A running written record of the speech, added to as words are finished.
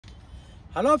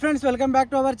Hello friends, welcome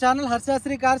back to our channel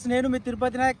Harsha Sri cars. నేను మీ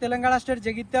Tirupati Naik, Telangana state,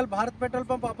 Jagtial, Bharat petrol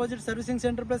pump opposite servicing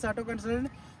centre plus auto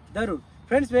consultant Darur.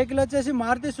 Friends, vehicle వచ్చేసి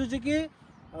Maruti Suzuki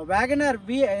Wagon R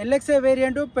LXi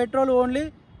variant, petrol only.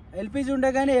 LPG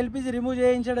ఉండే కానీ LPG remove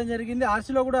చేయించడం జరిగింది.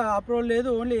 ఆర్సీలో కూడా approval లేదు.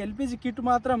 Only LPG kit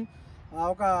మాత్రం,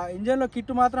 ఒక ఇంజన్లో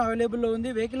కిట్ మాత్రం అవైలబుల్లో ఉంది.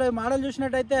 వెహికల్ మోడల్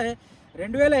చూసినట్టయితే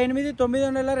 2008,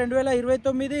 9వ నెల,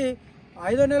 2029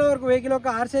 5వ నెల వరకు వెహికల్ యొక్క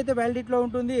ఆర్సీ అయితే వ్యాలిడిటీలో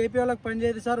ఉంటుంది. ఏపీ వాళ్ళకి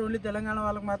పనిచేయదు సార్, ఓన్లీ తెలంగాణ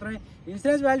వాళ్ళకి మాత్రమే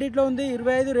ఇన్సూరెన్స్ వ్యాలిడిటీలో ఉంది.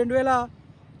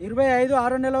 25/2025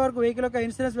 6వ నెల వరకు వెహికల్ యొక్క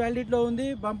ఇన్సూరెన్స్ వ్యాలిడిటీలో ఉంది.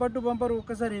 బంపర్ టు బంపర్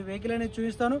ఒక్కసారి వెహికల్ అనేది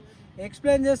చూపిస్తాను,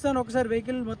 ఎక్స్ప్లెయిన్ చేస్తాను. ఒకసారి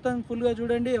వెహికల్ మొత్తం ఫుల్గా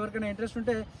చూడండి. ఎవరికైనా ఇంట్రెస్ట్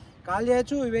ఉంటే కాల్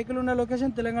చేయొచ్చు. ఈ వెహికల్ ఉన్న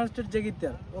లొకేషన్ తెలంగాణ స్టేట్,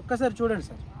 జగిత్యాల. ఒక్కసారి చూడండి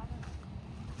సార్.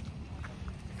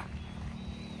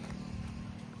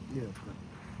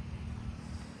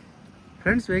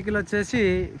 ఫ్రెండ్స్, వెహికల్ వచ్చేసి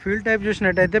ఫ్యూల్ టైప్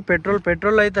చూసినట్టయితే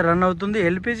పెట్రోల్ అయితే రన్ అవుతుంది.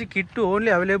 ఎల్పిజి కిట్ ఓన్లీ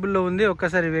అవైలబుల్లో ఉంది.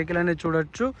 ఒక్కసారి వెహికల్ అనేది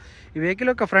చూడొచ్చు. ఈ వెహికల్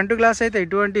యొక్క ఫ్రంట్ గ్లాస్ అయితే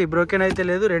ఎటువంటి బ్రోకెన్ అయితే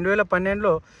లేదు.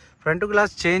 2012లో ఫ్రంట్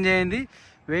గ్లాస్ చేంజ్ అయింది.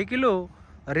 వెహికల్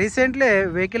రీసెంట్లీ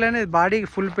వెహికల్ అనేది బాడీ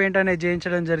ఫుల్ పెయింట్ అనేది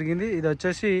చేయించడం జరిగింది. ఇది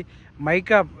వచ్చేసి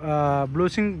మైకా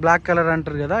బ్లూసింగ్ బ్లాక్ కలర్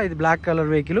అంటారు కదా, ఇది బ్లాక్ కలర్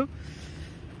వెహికల్.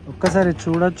 ఒక్కసారి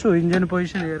చూడొచ్చు ఇంజన్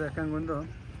పొజిషన్ ఏ రకంగా ఉందో.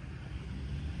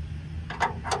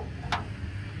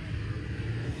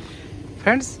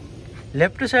 ఫ్రెండ్స్,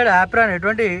 లెఫ్ట్ సైడ్ యాప్రాన్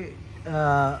ఎటువంటి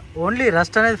ఓన్లీ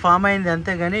రస్ట్ అనేది ఫామ్ అయింది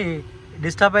అంతేగాని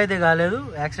డిస్టర్బ్ అయితే కాలేదు,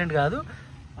 యాక్సిడెంట్ కాదు.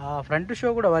 ఫ్రంట్ షో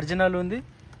కూడా ఒరిజినల్ ఉంది.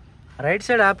 రైట్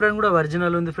సైడ్ యాప్రాన్ కూడా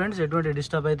ఒరిజినల్ ఉంది. ఫ్రెండ్స్, ఎటువంటి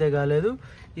డిస్టర్బ్ అయితే కాలేదు.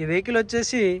 ఈ వెహికల్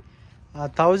వచ్చేసి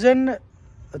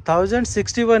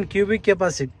 1061 క్యూబిక్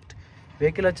కెపాసిటీ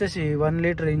వెహికల్ వచ్చేసి 1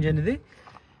 లీటర్ ఇంజన్. ఇది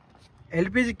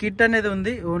ఎల్పిజి కిట్ అనేది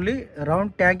ఉంది. ఓన్లీ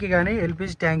రౌండ్ ట్యాంక్ కానీ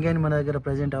ఎల్పిజి ట్యాంక్ కానీ మన దగ్గర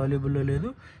ప్రజెంట్ అవైలబుల్లో లేదు.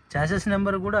 చాసెస్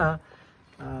నెంబర్ కూడా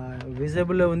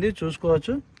విజిబుల్లో ఉంది,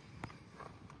 చూసుకోవచ్చు.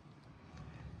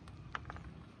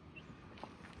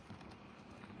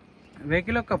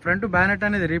 వెహికల్ యొక్క ఫ్రంట్ బ్యానెట్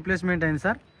అనేది రీప్లేస్మెంట్ అయింది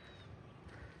సార్.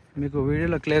 మీకు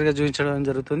వీడియోలో క్లియర్గా చూపించడం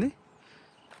జరుగుతుంది,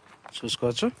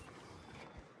 చూసుకోవచ్చు.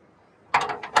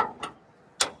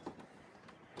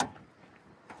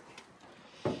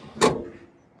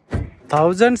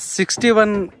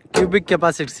 $1061 క్యూబిక్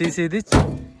కెపాసిటీ సీసీ. ఇది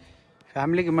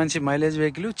ఫ్యామిలీకి మంచి మైలేజ్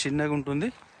వెహికల్, చిన్నగా ఉంటుంది.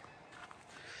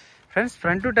 ఫ్రెండ్స్,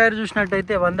 ఫ్రంట్ టైర్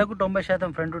చూసినట్టయితే 100కు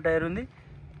 90% ఫ్రంట్ టైర్ ఉంది.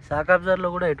 షాక్ అబ్జర్వర్లో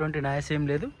కూడా ఎటువంటి నాయిస్ ఏం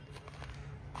లేదు.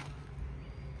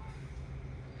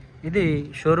 ఇది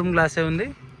షోరూమ్ గ్లాసే ఉంది.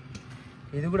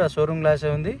 ఇది కూడా షోరూమ్ గ్లాసే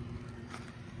ఉంది.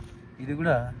 ఇది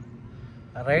కూడా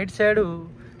రైట్ సైడు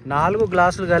 4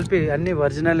 గ్లాసులు కలిపి అన్ని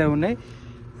ఒరిజినలే ఉన్నాయి.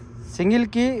 Single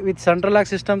key with central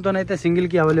lock సిస్టమ్తోనైతే single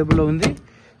key అవైలబుల్లో ఉంది,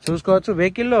 చూసుకోవచ్చు.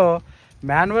 వెహికల్లో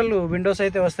మాన్యువల్ విండోస్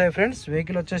అయితే వస్తాయి. ఫ్రెండ్స్,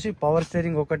 వెహికల్ వచ్చేసి పవర్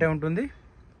స్టీరింగ్ ఒకటే ఉంటుంది.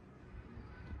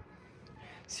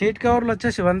 సీట్ కవర్లు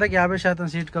వచ్చేసి 100కి 50%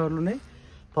 సీట్ కవర్లు ఉన్నాయి.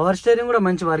 పవర్ స్టీరింగ్ కూడా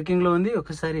మంచి వర్కింగ్లో ఉంది.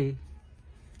 ఒకసారి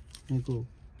మీకు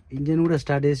ఇంజన్ కూడా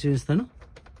స్టార్ట్ చేసి చూపిస్తాను.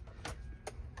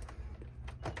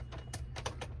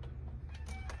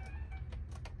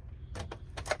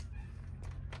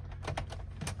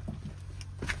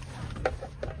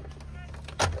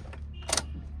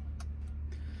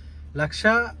 లక్ష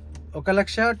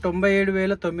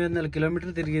 1,97,900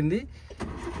 కిలోమీటర్లు తిరిగింది.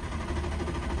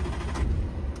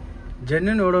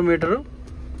 Genuine odometer.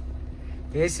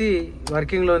 ఏసీ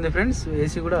వర్కింగ్లో ఉంది. ఫ్రెండ్స్,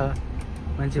 ఏసీ కూడా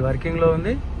మంచి వర్కింగ్లో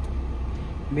ఉంది.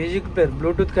 Music player,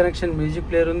 Bluetooth connection music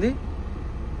player ఉంది.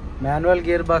 Manual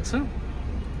gear box.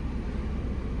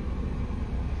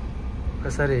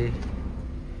 ఒకసారి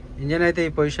ఇంజన్ అయితే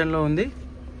ఈ పొజిషన్లో ఉంది,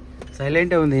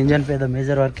 సైలెంటే ఉంది. ఇంజన్ పెద్ద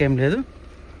మేజర్ వర్క్ ఏం లేదు.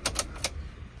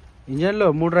 ఇంజన్లో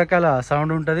 3 రకాల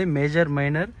సౌండ్ ఉంటుంది, మేజర్,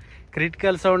 మైనర్.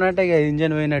 క్రిటికల్ సౌండ్ అంటే ఇక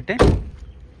ఇంజన్ పోయినట్టే.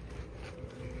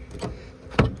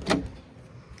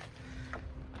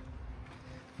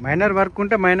 మైనర్ వర్క్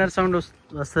ఉంటే మైనర్ సౌండ్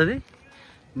వస్తుంది.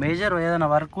 మేజర్ ఏదైనా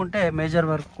వర్క్ ఉంటే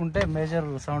మేజర్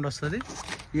సౌండ్ వస్తుంది.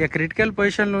 ఇక క్రిటికల్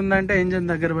పొజిషన్లో ఉందంటే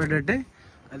ఇంజన్ దగ్గర పడ్డట్టే.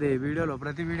 అది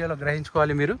ప్రతి వీడియోలో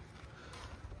గ్రహించుకోవాలి మీరు.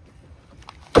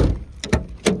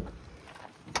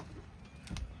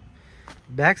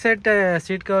 బ్యాక్ సైడ్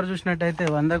సీట్ కవర్ చూసినట్టయితే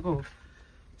 100కు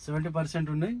 70%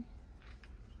 ఉన్నాయి.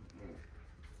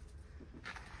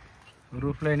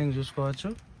 రూఫ్ లైనింగ్ చూసుకోవచ్చు.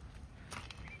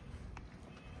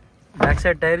 బ్యాక్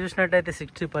సైడ్ టైర్ చూసినట్టయితే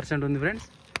 60% ఉంది. Friends,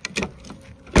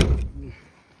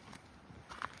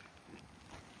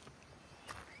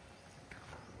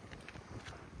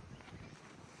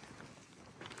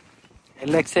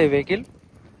 LXi vehicle.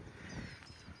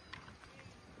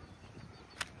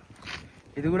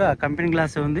 ఇది కూడా కంపెనీ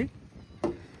గ్లాసే ఉంది.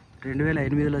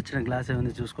 2008లో వచ్చిన గ్లాసే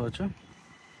ఉంది, చూసుకోవచ్చు.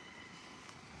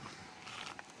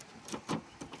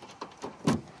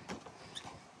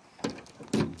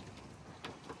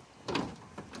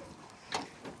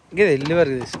 ఇది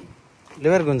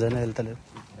liver గుంజానే వెళ్తలేదు.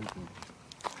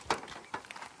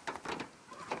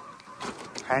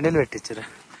 Handle పెట్టించారా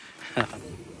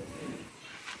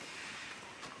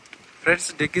friends?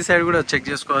 Dicky side కూడా చెక్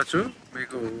చేసుకోవచ్చు,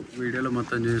 మీకు వీడియోలో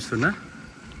మొత్తం చూపిస్తున్నా.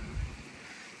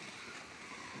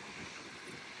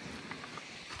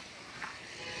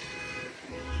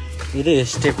 ఇది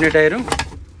స్టెప్నీ టైరు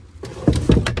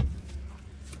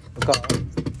ఒక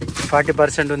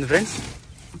 40% ఉంది ఫ్రెండ్స్.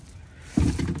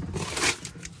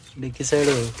 డిక్కీ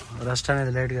సైడ్ రస్ట్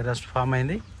అనేది లైట్గా రస్ట్ ఫామ్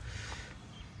అయింది.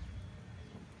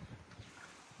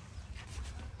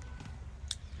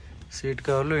 సీట్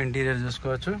కవర్లు ఇంటీరియర్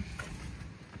చూసుకోవచ్చు.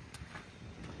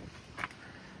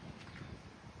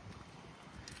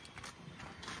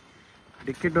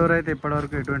 డిక్కీ డోర్ అయితే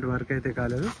ఇప్పటివరకు ఎటువంటి వర్క్ అయితే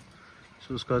కాలేదు,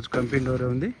 చూసుకోవచ్చు. కంపెనీ డోరే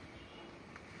ఉంది.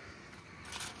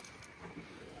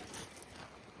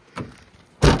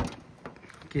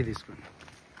 కీ తీసుకోండి.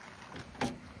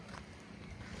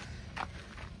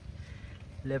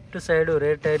 లెఫ్ట్ సైడ్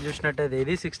రేర్ టైర్ చూసినట్టయితే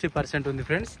ఇది 60% ఉంది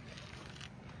ఫ్రెండ్స్.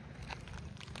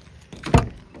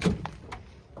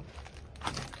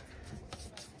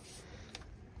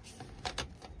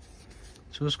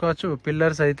 చూసుకోవచ్చు.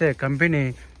 పిల్లర్స్ అయితే కంపెనీ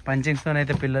పంచింగ్స్తో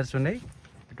అయితే పిల్లర్స్ ఉన్నాయి,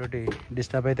 ఎటువంటి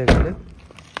డిస్టర్బ్ అయితే కాలేదు.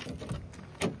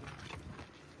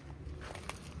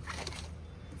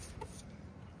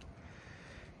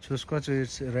 చూసుకోవచ్చు.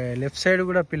 లెఫ్ట్ సైడ్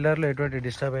కూడా పిల్లర్లో ఎటువంటి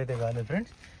డిస్టర్బ్ అయితే కాలేదు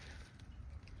ఫ్రెండ్స్.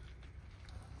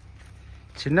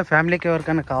 చిన్న ఫ్యామిలీకి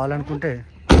ఎవరికైనా కావాలనుకుంటే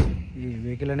ఈ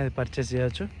వెహికల్ అనేది పర్చేస్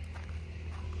చేయవచ్చు.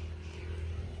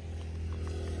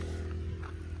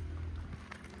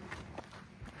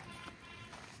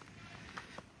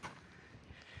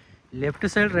 లెఫ్ట్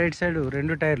సైడ్ రైట్ సైడ్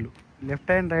రెండు టైర్లు,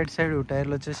 లెఫ్ట్ అండ్ రైట్ సైడ్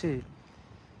టైర్లు వచ్చేసి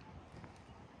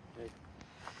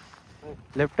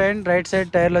లెఫ్ట్ అండ్ రైట్ సైడ్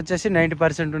టైర్లు వచ్చేసి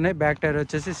 90% ఉన్నాయి. బ్యాక్ టైర్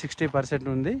వచ్చేసి 60%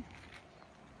 ఉంది.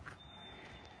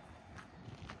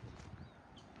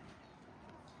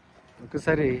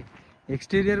 ఒకసారి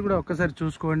ఎక్స్టీరియర్ కూడా ఒక్కసారి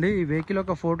చూసుకోండి. ఈ వెహికల్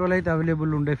ఒక ఫోటోలు అయితే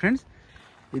అవైలబుల్ ఉండే ఫ్రెండ్స్.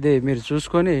 ఇదే మీరు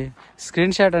చూసుకొని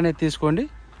స్క్రీన్ షాట్ అనేది తీసుకోండి.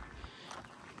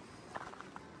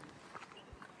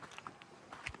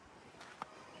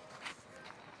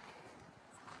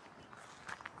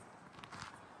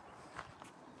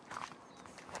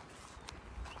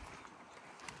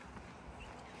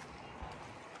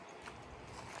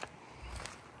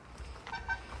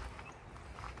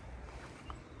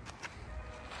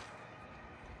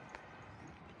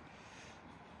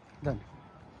 దాన్ని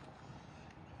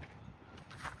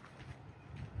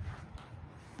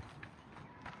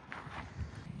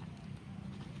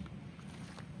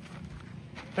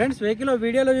ఫ్రెండ్స్ వెహికల్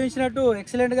వీడియోలో చూసినట్టు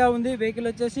ఎక్సలెంట్గా ఉంది. వెహికల్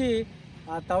వచ్చేసి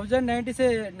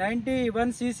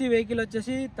 1091 cc వెహికల్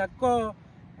వచ్చేసి తక్కువ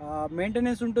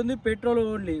మెయింటెనెన్స్ ఉంటుంది, పెట్రోల్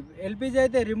ఓన్లీ. ఎల్పిజి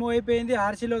అయితే రిమూవ్ అయిపోయింది,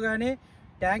 ఆర్సీలో కానీ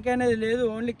ట్యాంక్ అనేది లేదు,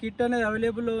 ఓన్లీ కిట్ అనేది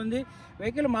అవైలబుల్లో ఉంది.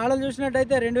 వెహికల్ మోడల్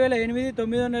చూసినట్టయితే 2008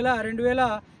 9వ నెల,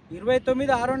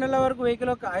 2029 6వ నెల వరకు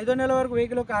వెహికల్ 5వ నెల వరకు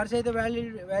వెహికల్ ఆర్సీ అయితే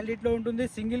వ్యాలిడిటీలో ఉంటుంది.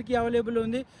 సింగిల్కి అవైలబుల్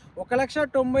ఉంది.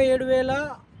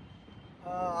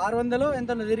 1,97,600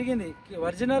 ఎంత తిరిగింది.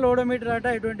 ఒరిజినల్ ఓడోమీటర్ అట,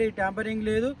 ఎటువంటి ట్యాంపరింగ్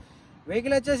లేదు.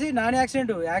 వెహికల్ వచ్చేసి నాన్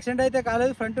యాక్సిడెంట్ అయితే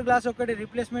కాలేదు. ఫ్రంట్ గ్లాస్ ఒక్కటి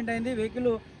రీప్లేస్మెంట్ అయింది.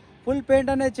 వెహికల్ ఫుల్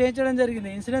పెయింట్ అనేది చేయించడం జరిగింది.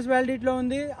 ఇన్సూరెన్స్ వ్యాలిడిటీలో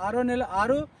ఉంది. 6వ నెల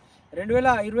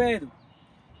 6/2025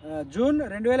 జూన్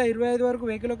 2025 వరకు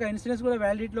వెహికల్ యొక్క ఇన్సూరెన్స్ కూడా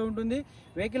వ్యాలిడిటీలో ఉంటుంది.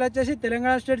 వెహికల్ వచ్చేసి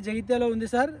తెలంగాణ స్టేట్ జగిత్యాలలో ఉంది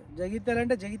సార్. జగిత్యాల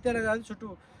అంటే జగిత్యాల కాదు, చుట్టూ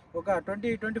ఒక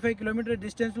 20-25 కిలోమీటర్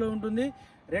డిస్టెన్స్లో ఉంటుంది.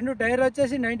 రెండు టైర్లు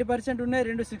వచ్చేసి 90% ఉన్నాయి,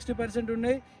 రెండు 60%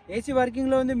 ఉన్నాయి. ఏసీ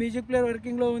వర్కింగ్లో ఉంది, మ్యూజిక్ ప్లేయర్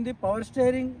వర్కింగ్లో ఉంది. పవర్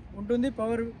స్టీరింగ్ ఉంటుంది,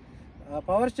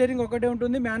 పవర్ స్టీరింగ్ ఒకటే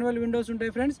ఉంటుంది. మాన్యువల్ విండోస్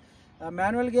ఉంటాయి ఫ్రెండ్స్,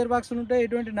 మాన్యువల్ గేర్ బాక్స్లు ఉంటాయి,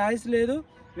 ఎటువంటి నాయిస్ లేదు.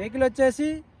 వెహికల్ వచ్చేసి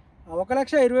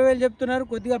 1,20,000 చెప్తున్నారు.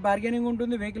 కొద్దిగా బార్గెనింగ్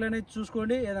ఉంటుంది. వెహికల్ అనేది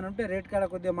చూసుకోండి, ఏదైనా ఉంటే రేట్ కాడ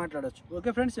కొద్దిగా మాట్లాడవచ్చు. ఓకే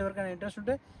ఫ్రెండ్స్, ఎవరికైనా ఇంట్రెస్ట్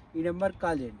ఉంటే ఈ నెంబర్కి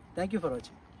కాల్ చేయండి. Thank you for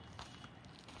watching.